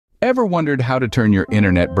Ever wondered how to turn your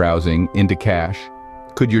internet browsing into cash?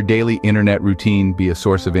 Could your daily internet routine be a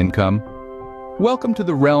source of income? Welcome to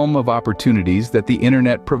the realm of opportunities that the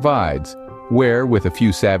internet provides, where, with a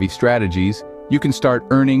few savvy strategies, you can start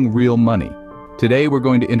earning real money. Today, we're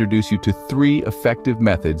going to introduce you to 3 effective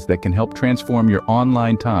methods that can help transform your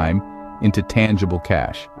online time into tangible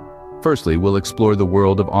cash. Firstly, we'll explore the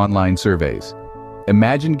world of online surveys.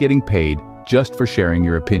 Imagine getting paid just for sharing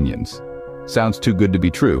your opinions. Sounds too good to be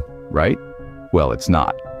true, right? Well, it's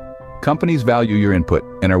not. Companies value your input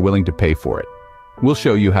and are willing to pay for it. We'll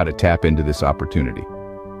show you how to tap into this opportunity.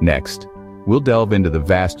 Next, we'll delve into the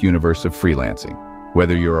vast universe of freelancing.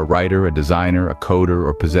 Whether you're a writer, a designer, a coder,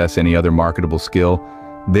 or possess any other marketable skill,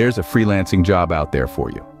 there's a freelancing job out there for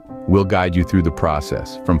you. We'll guide you through the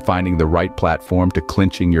process, from finding the right platform to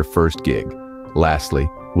clinching your first gig. Lastly,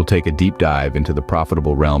 we'll take a deep dive into the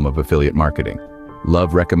profitable realm of affiliate marketing.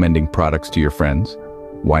 Love recommending products to your friends?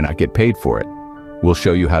 Why not get paid for it? We'll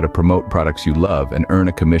show you how to promote products you love and earn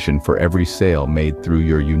a commission for every sale made through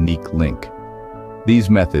your unique link.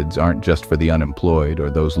 These methods aren't just for the unemployed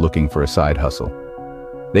or those looking for a side hustle.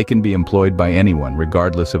 They can be employed by anyone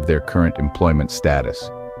regardless of their current employment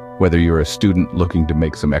status. Whether you're a student looking to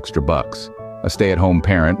make some extra bucks, a stay-at-home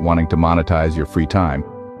parent wanting to monetize your free time,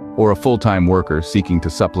 or a full-time worker seeking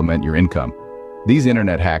to supplement your income, these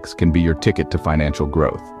internet hacks can be your ticket to financial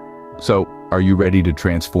growth. So, are you ready to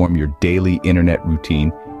transform your daily internet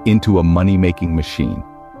routine into a money-making machine?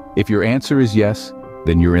 If your answer is yes,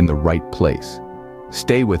 then you're in the right place.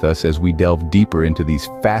 Stay with us as we delve deeper into these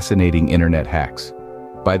fascinating internet hacks.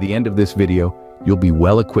 By the end of this video, you'll be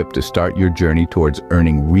well equipped to start your journey towards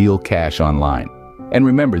earning real cash online. And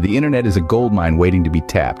remember, the internet is a goldmine waiting to be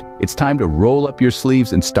tapped. It's time to roll up your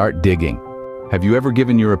sleeves and start digging. Have you ever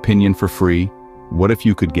given your opinion for free? What if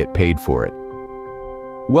you could get paid for it?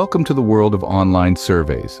 Welcome to the world of online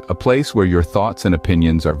surveys, a place where your thoughts and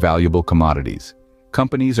opinions are valuable commodities.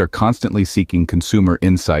 Companies are constantly seeking consumer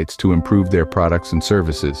insights to improve their products and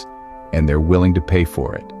services, and they're willing to pay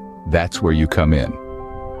for it. That's where you come in.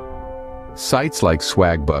 Sites like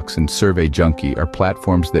Swagbucks and Survey Junkie are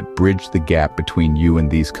platforms that bridge the gap between you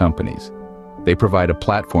and these companies. They provide a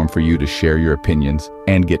platform for you to share your opinions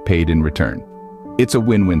and get paid in return. It's a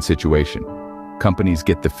win-win situation. Companies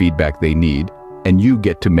get the feedback they need, and you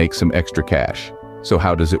get to make some extra cash. So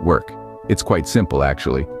how does it work? It's quite simple,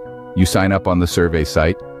 actually. You sign up on the survey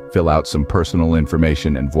site, fill out some personal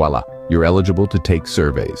information, and voila, you're eligible to take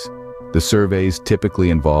surveys. The surveys typically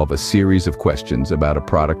involve a series of questions about a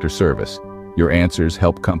product or service. Your answers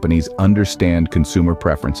help companies understand consumer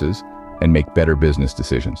preferences and make better business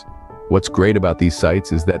decisions. What's great about these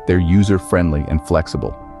sites is that they're user-friendly and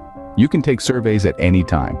flexible. You can take surveys at any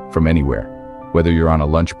time, from anywhere. Whether you're on a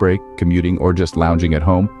lunch break, commuting, or just lounging at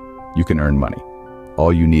home, you can earn money.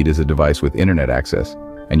 All you need is a device with internet access,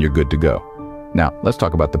 and you're good to go. Now, let's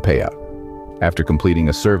talk about the payout. After completing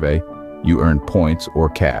a survey, you earn points or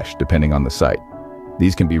cash, depending on the site.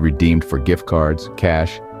 These can be redeemed for gift cards,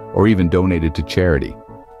 cash, or even donated to charity.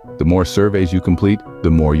 The more surveys you complete,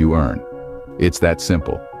 the more you earn. It's that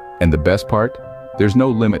simple. And the best part? There's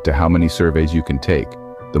no limit to how many surveys you can take.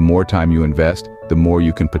 The more time you invest, the more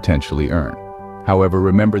you can potentially earn. However,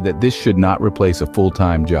 remember that this should not replace a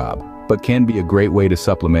full-time job, but can be a great way to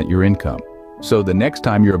supplement your income. So the next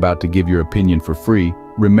time you're about to give your opinion for free,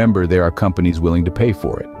 remember there are companies willing to pay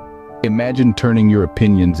for it. Imagine turning your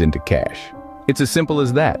opinions into cash. It's as simple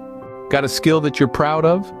as that. Got a skill that you're proud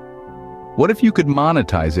of? What if you could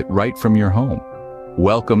monetize it right from your home?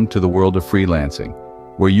 Welcome to the world of freelancing,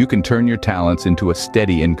 where you can turn your talents into a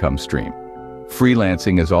steady income stream.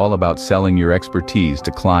 Freelancing is all about selling your expertise to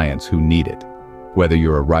clients who need it. Whether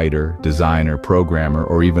you're a writer, designer, programmer,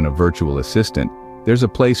 or even a virtual assistant, there's a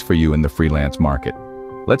place for you in the freelance market.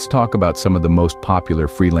 Let's talk about some of the most popular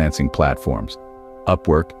freelancing platforms.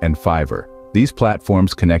 Upwork and Fiverr. These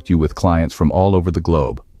platforms connect you with clients from all over the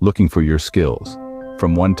globe, looking for your skills.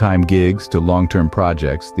 From one-time gigs to long-term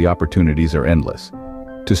projects, the opportunities are endless.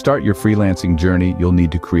 To start your freelancing journey, you'll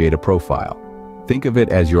need to create a profile. Think of it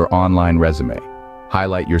as your online resume.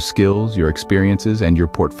 Highlight your skills, your experiences, and your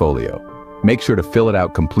portfolio. Make sure to fill it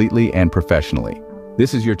out completely and professionally.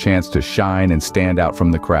 This is your chance to shine and stand out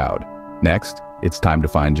from the crowd. Next, it's time to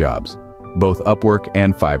find jobs. Both Upwork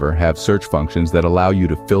and Fiverr have search functions that allow you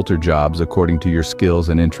to filter jobs according to your skills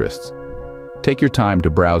and interests. Take your time to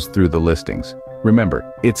browse through the listings. Remember,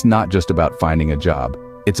 it's not just about finding a job,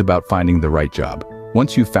 it's about finding the right job.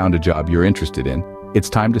 Once you've found a job you're interested in, it's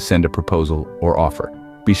time to send a proposal or offer.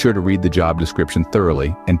 Be sure to read the job description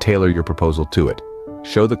thoroughly and tailor your proposal to it.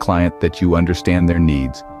 Show the client that you understand their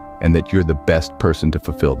needs and that you're the best person to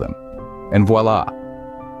fulfill them. And voila!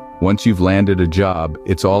 Once you've landed a job,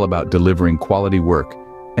 it's all about delivering quality work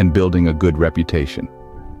and building a good reputation.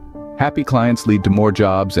 Happy clients lead to more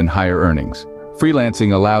jobs and higher earnings.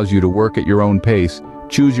 Freelancing allows you to work at your own pace,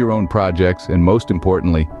 choose your own projects, and most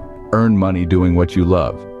importantly, earn money doing what you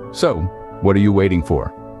love. So, what are you waiting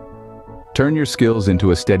for? Turn your skills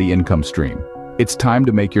into a steady income stream. It's time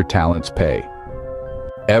to make your talents pay.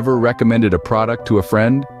 Ever recommended a product to a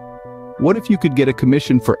friend? What if you could get a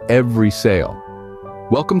commission for every sale?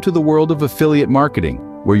 Welcome to the world of affiliate marketing,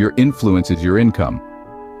 where your influence is your income.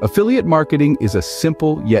 Affiliate marketing is a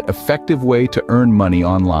simple yet effective way to earn money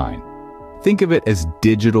online. Think of it as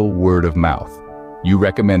digital word of mouth. You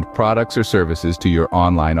recommend products or services to your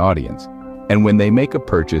online audience, and when they make a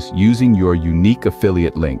purchase using your unique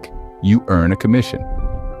affiliate link, you earn a commission.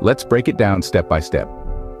 Let's break it down step by step.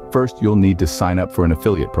 First, you'll need to sign up for an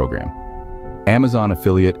affiliate program. Amazon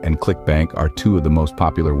Affiliate and ClickBank are two of the most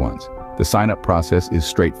popular ones. The sign-up process is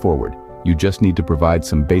straightforward. You just need to provide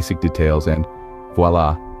some basic details and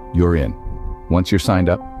voila, you're in. Once you're signed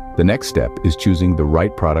up, the next step is choosing the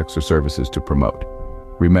right products or services to promote.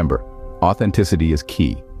 Remember, authenticity is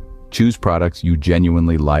key. Choose products you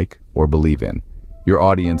genuinely like or believe in. Your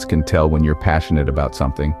audience can tell when you're passionate about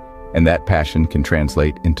something, and that passion can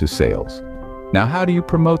translate into sales. Now, how do you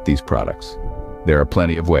promote these products? There are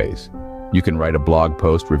plenty of ways. You can write a blog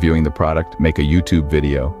post reviewing the product, make a YouTube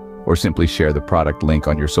video, or simply share the product link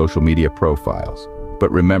on your social media profiles.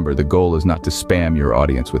 But remember, the goal is not to spam your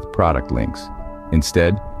audience with product links.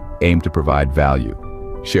 Instead, aim to provide value.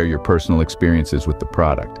 Share your personal experiences with the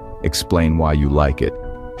product. Explain why you like it.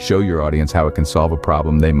 Show your audience how it can solve a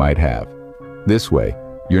problem they might have. This way,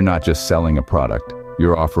 you're not just selling a product,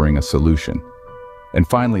 you're offering a solution. And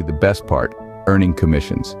finally, the best part, earning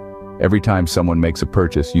commissions. Every time someone makes a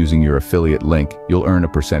purchase using your affiliate link, you'll earn a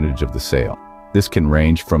percentage of the sale. This can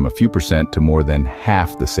range from a few percent to more than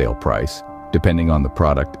half the sale price, depending on the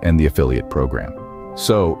product and the affiliate program.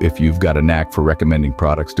 So, if you've got a knack for recommending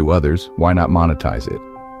products to others, why not monetize it?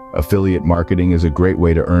 Affiliate marketing is a great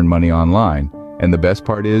way to earn money online, and the best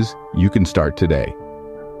part is, you can start today.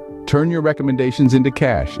 Turn your recommendations into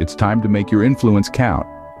cash. It's time to make your influence count.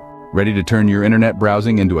 Ready to turn your internet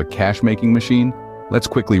browsing into a cash-making machine? Let's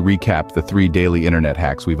quickly recap the 3 daily internet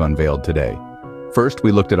hacks we've unveiled today. First,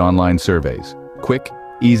 we looked at online surveys. Quick,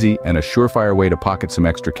 easy, and a surefire way to pocket some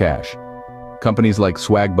extra cash. Companies like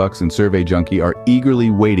Swagbucks and Survey Junkie are eagerly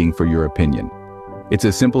waiting for your opinion. It's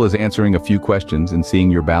as simple as answering a few questions and seeing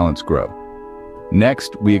your balance grow.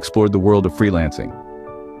 Next, we explored the world of freelancing.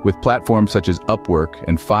 With platforms such as Upwork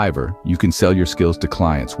and Fiverr, you can sell your skills to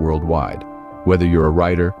clients worldwide. Whether you're a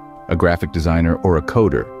writer, a graphic designer, or a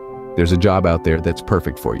coder, there's a job out there that's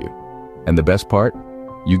perfect for you. And the best part?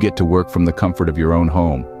 You get to work from the comfort of your own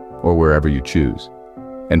home, or wherever you choose.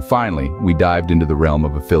 And finally, we dived into the realm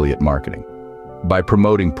of affiliate marketing. By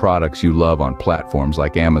promoting products you love on platforms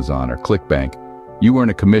like Amazon or ClickBank, you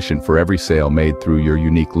earn a commission for every sale made through your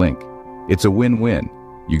unique link. It's a win-win.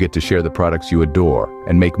 You get to share the products you adore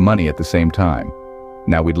and make money at the same time.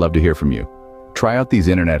 Now we'd love to hear from you. Try out these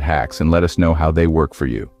internet hacks and let us know how they work for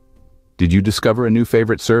you. Did you discover a new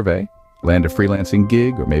favorite survey, land a freelancing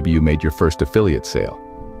gig, or maybe you made your first affiliate sale?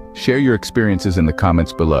 Share your experiences in the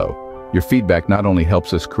comments below. Your feedback not only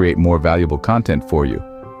helps us create more valuable content for you,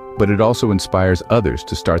 but it also inspires others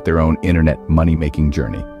to start their own internet money-making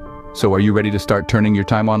journey. So are you ready to start turning your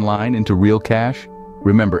time online into real cash?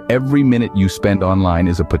 Remember, every minute you spend online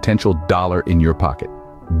is a potential dollar in your pocket.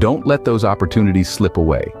 Don't let those opportunities slip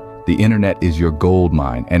away. The internet is your gold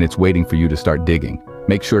mine, and it's waiting for you to start digging.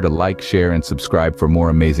 Make sure to like, share, and subscribe for more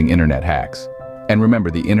amazing internet hacks. And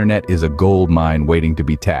remember, the internet is a gold mine waiting to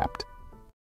be tapped.